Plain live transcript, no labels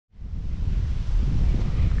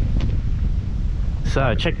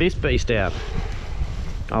So check this beast out.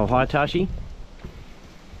 Oh, Hitachi.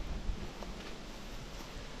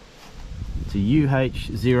 It's a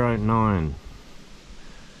UH09.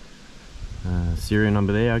 Serial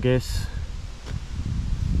number there, I guess.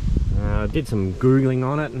 I did some googling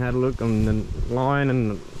on it and had a look on the line,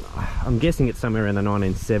 and I'm guessing it's somewhere around the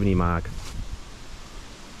 1970 mark.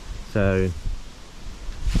 So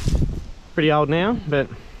pretty old now, but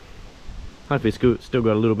hopefully it's still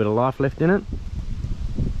got a little bit of life left in it.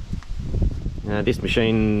 This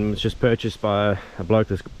machine was just purchased by a bloke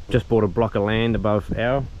that's just bought a block of land above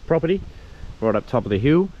our property, right up top of the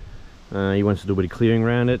hill. He wants to do a bit of clearing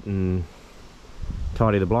around it and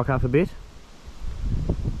tidy the block up a bit.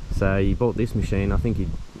 So he bought this machine. I think it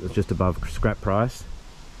was just above scrap price.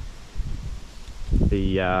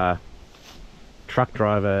 The truck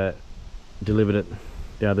driver delivered it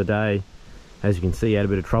the other day. As you can see, he had a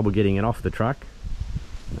bit of trouble getting it off the truck.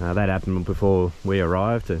 That happened before we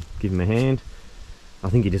arrived to give him a hand. I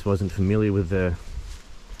think he just wasn't familiar with the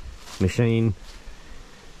machine.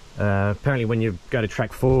 Apparently when you go to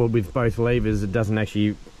track forward with both levers, it doesn't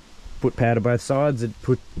actually put power to both sides. It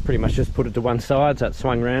pretty much just put it to one side, so it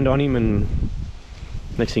swung around on him, and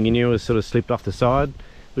next thing you knew it was sort of slipped off the side.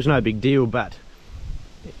 It was no big deal, but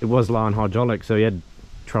it was low on hydraulic, so he had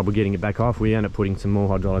trouble getting it back off. We ended up putting some more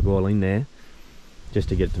hydraulic oil in there just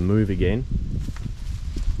to get it to move again.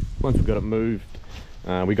 Once we got it moved,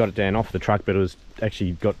 we got it down off the truck, but it was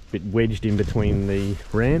actually got a bit wedged in between the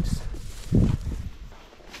ramps.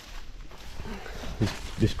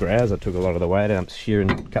 This grouser took a lot of the weight out,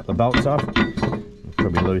 shearing a couple of bolts off.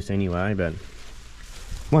 Probably loose anyway, but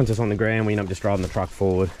once it's on the ground, we end up just driving the truck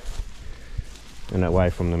forward and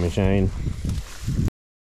away from the machine.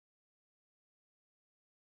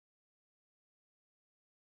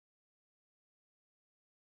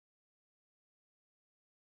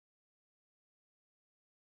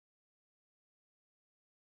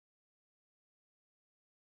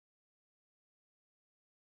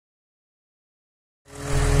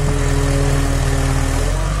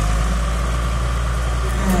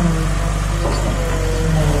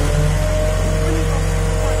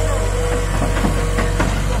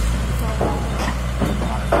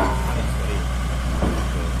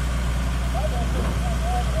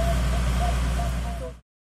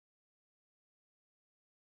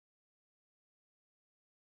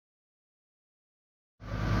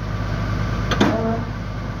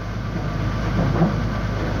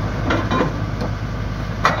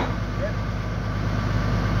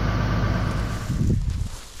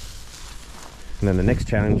 And then the next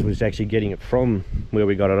challenge was actually getting it from where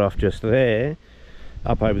we got it off just there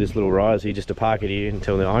up over this little rise here, just to park it here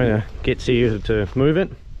until the owner gets here to move it.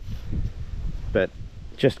 But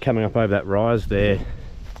just coming up over that rise there,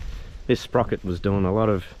 this sprocket was doing a lot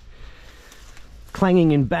of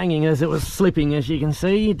clanging and banging as it was slipping, as you can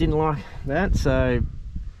see. It didn't like that, so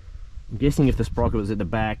I'm guessing if the sprocket was at the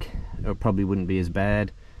back, it probably wouldn't be as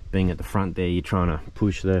bad. Being at the front there, you're trying to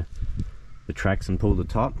push the tracks and pull the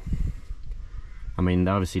top. I mean,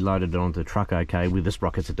 they obviously loaded it onto the truck okay with the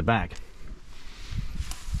sprockets at the back.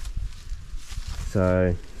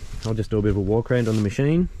 So I'll just do a bit of a walk around on the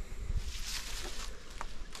machine.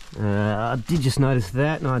 I did just notice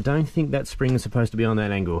that, and I don't think that spring is supposed to be on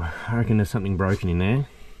that angle. I reckon there's something broken in there.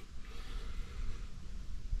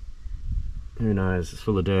 Who knows, it's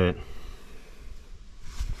full of dirt.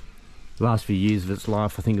 The last few years of its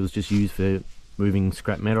life, I think it was just used for moving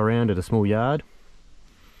scrap metal around at a small yard.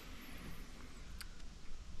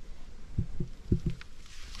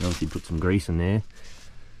 Obviously put some grease in there.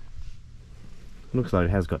 Looks like it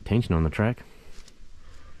has got tension on the track.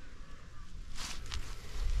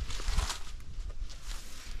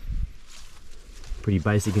 Pretty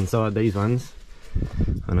basic inside these ones.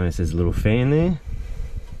 I notice there's a little fan there.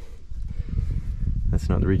 That's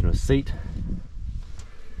not the original seat.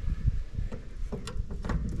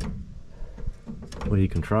 Body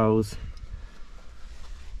controls.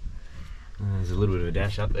 There's a little bit of a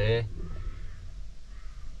dash up there.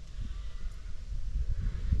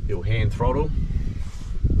 Little hand throttle.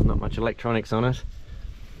 Not much electronics on it.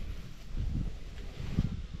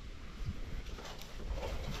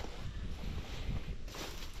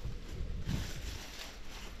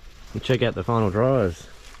 And check out the final drives.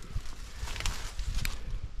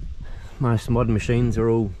 Most modern machines are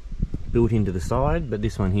all built into the side, but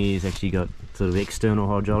this one here has actually got sort of external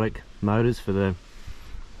hydraulic motors for the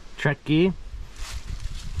track gear.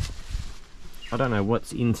 I don't know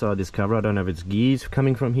what's inside this cover. I don't know if it's gears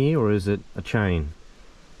coming from here or is it a chain.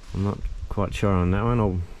 I'm not quite sure on that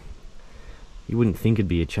one. You wouldn't think it'd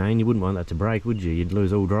be a chain. You wouldn't want that to break, would you? You'd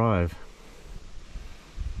lose all drive.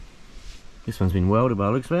 This one's been welded by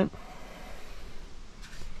the looks of it.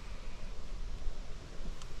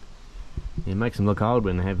 Yeah, it makes them look old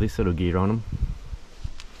when they have this sort of gear on them.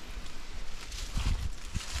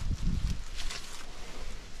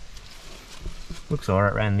 Looks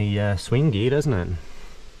alright around the swing gear, doesn't it?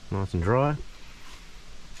 Nice and dry.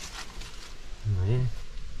 Oh, yeah.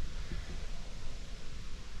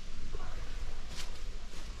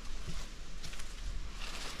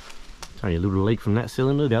 It's only a little leak from that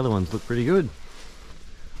cylinder, the other ones look pretty good.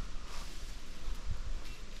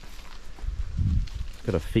 It's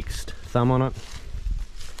got a fixed thumb on it.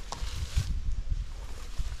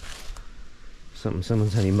 Something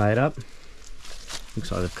someone's only made up.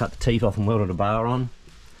 Looks like they've cut the teeth off and welded a bar on.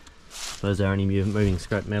 Those are only moving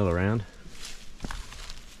scrap metal around.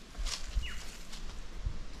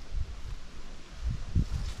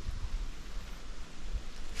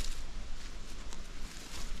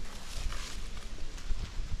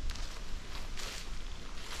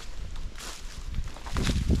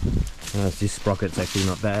 This sprocket's actually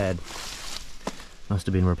not bad. Must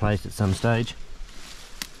have been replaced at some stage.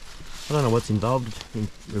 I don't know what's involved in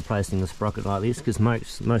replacing the sprocket like this, because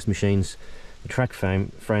most machines, the track frame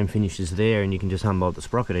finishes there and you can just unbolt the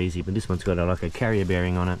sprocket easy, but this one's got like a carrier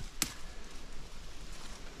bearing on it.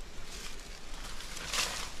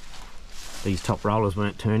 These top rollers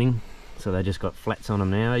weren't turning, so they just got flats on them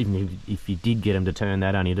now. Even if you did get them to turn,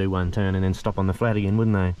 they'd only do one turn and then stop on the flat again,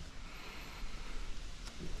 wouldn't they?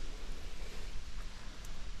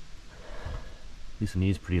 This one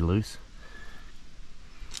is pretty loose.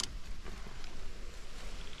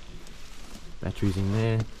 Batteries in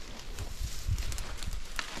there.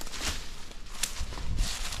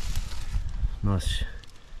 Nice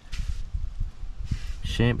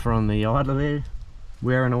chamfer on the idler there,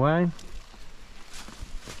 wearing away.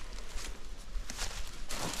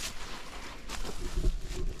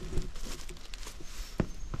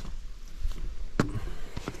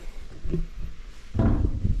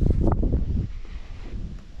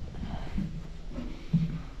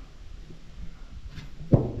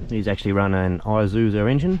 These actually run an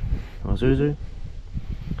Isuzu engine. Isuzu.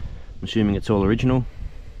 I'm assuming it's all original.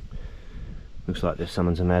 Looks like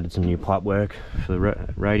someone's added some new pipe work for the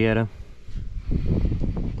radiator.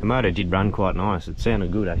 The motor did run quite nice. It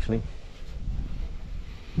sounded good actually.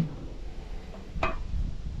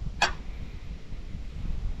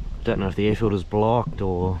 Don't know if the air filter's blocked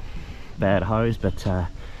or bad hose, but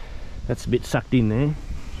that's a bit sucked in there.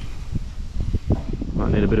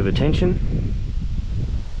 Might need a bit of attention.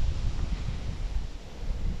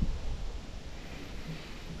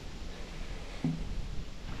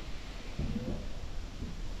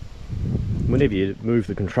 Whenever you move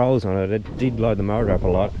the controls on it, it did load the motor up a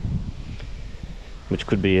lot, which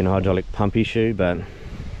could be an hydraulic pump issue, but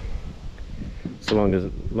so long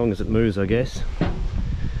as it moves, I guess.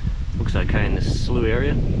 Looks okay in this slew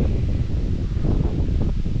area.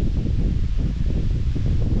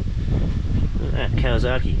 Look at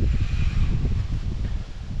that,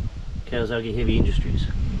 Kawasaki Heavy Industries.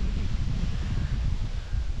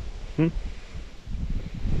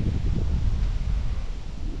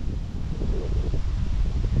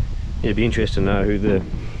 It'd be interesting to know who the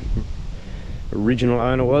original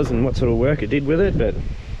owner was and what sort of work it did with it, but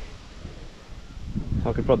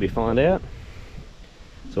I could probably find out.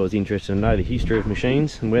 So I was interested to know the history of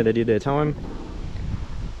machines and where they did their time.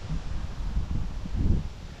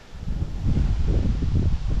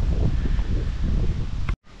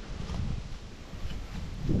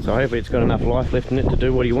 So hopefully it's got enough life left in it to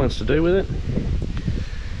do what he wants to do with it.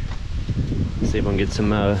 See if I can get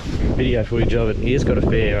some video footage of it. He has got a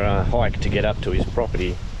fair hike to get up to his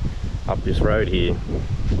property, up this road here.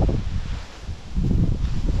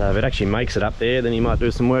 So if it actually makes it up there, then he might do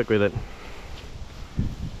some work with it.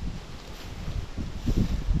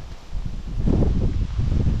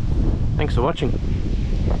 Thanks for watching.